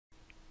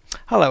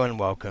Hello and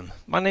welcome.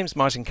 My name is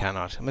Martin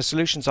Cannard. I'm a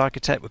Solutions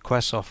Architect with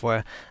Quest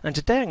Software, and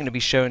today I'm going to be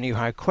showing you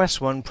how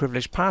Quest One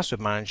Privileged Password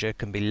Manager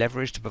can be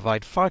leveraged to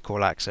provide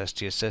firecall access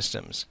to your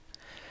systems.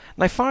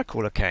 Now,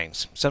 firecall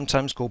accounts,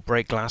 sometimes called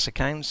break glass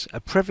accounts,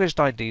 are privileged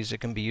IDs that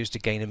can be used to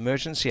gain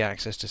emergency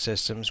access to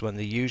systems when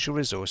the usual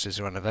resources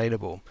are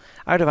unavailable,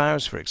 out of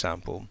hours for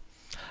example.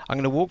 I'm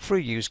going to walk through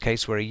a use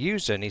case where a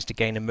user needs to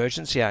gain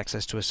emergency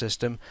access to a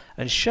system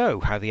and show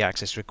how the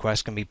access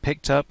request can be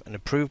picked up and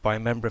approved by a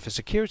member of a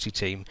security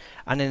team,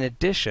 and in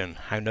addition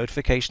how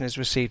notification is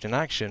received and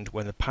actioned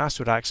when the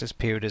password access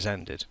period has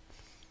ended.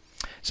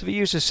 So the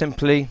user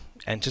simply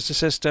enters the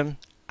system,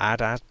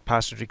 add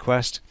password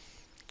request,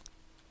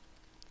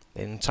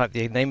 then type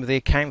the name of the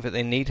account that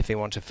they need if they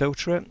want to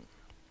filter it.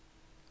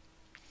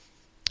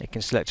 They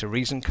can select a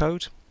reason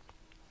code.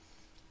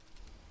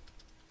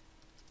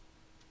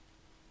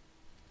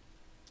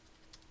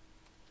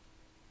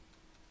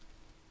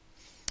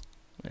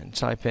 And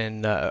type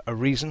in a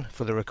reason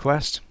for the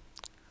request,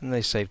 and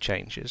they save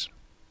changes.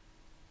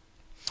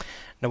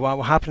 Now what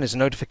will happen is a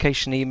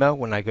notification email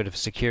when I go to the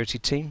security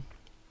team.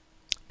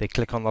 They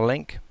click on the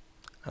link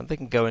and they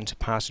can go into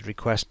password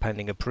request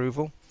pending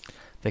approval.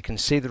 They can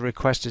see the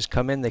request has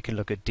come in, they can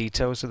look at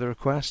details of the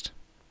request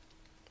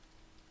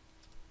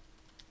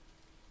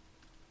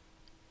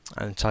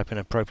and type an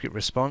appropriate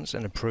response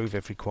and approve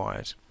if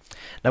required.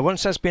 Now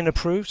once that's been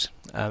approved,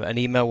 an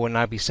email will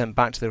now be sent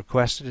back to the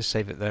requester to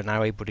say that they're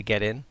now able to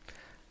get in.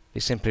 They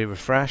simply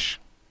refresh,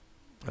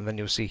 and then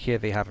you'll see here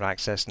they have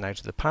access now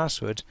to the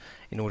password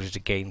in order to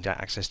gain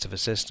access to the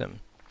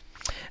system.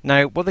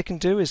 Now what they can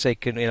do is they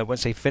can,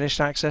 once they finish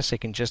access, they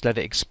can just let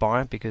it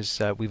expire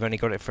because we've only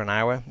got it for an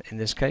hour in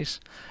this case,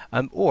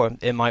 or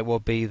it might well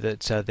be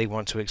that they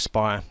want to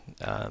expire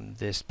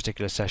this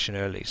particular session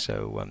early.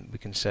 So we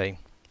can say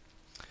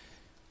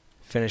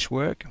finish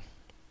work,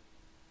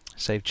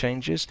 save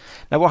changes.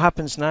 Now what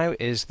happens now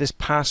is this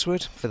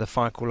password for the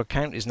firecall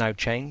account is now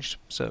changed,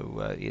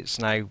 so it's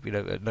now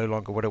no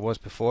longer what it was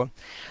before,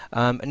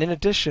 and in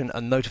addition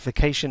a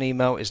notification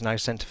email is now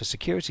sent to the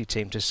security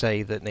team to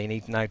say that they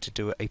need now to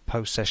do a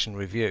post-session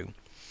review.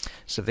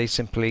 So they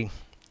simply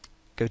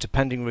go to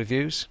pending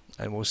reviews,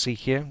 and we'll see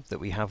here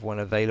that we have one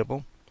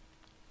available.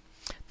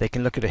 They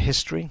can look at a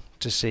history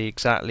to see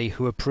exactly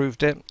who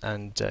approved it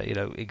and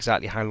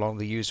exactly how long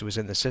the user was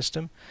in the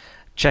system.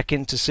 Check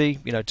in to see,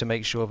 to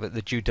make sure that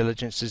the due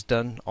diligence is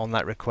done on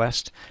that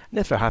request, and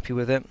if they're happy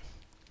with it,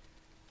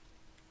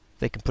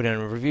 they can put in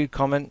a review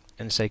comment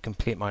and say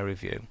complete my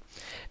review.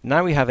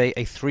 Now we have a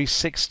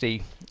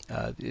 360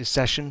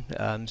 session,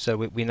 so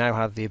we now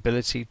have the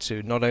ability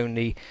to not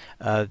only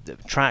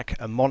track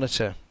and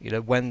monitor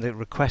when the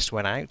request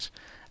went out,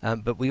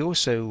 but we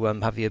also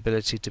have the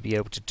ability to be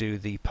able to do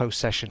the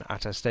post-session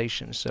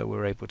attestation, so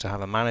we're able to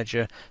have a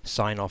manager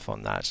sign off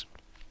on that.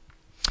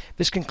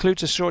 This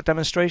concludes a short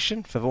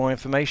demonstration. For more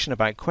information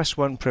about Quest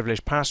One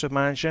Privileged Password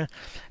Manager,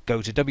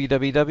 go to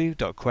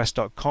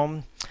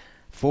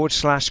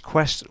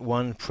www.quest.com/Quest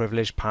One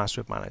Privileged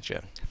Password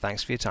Manager.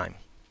 Thanks for your time.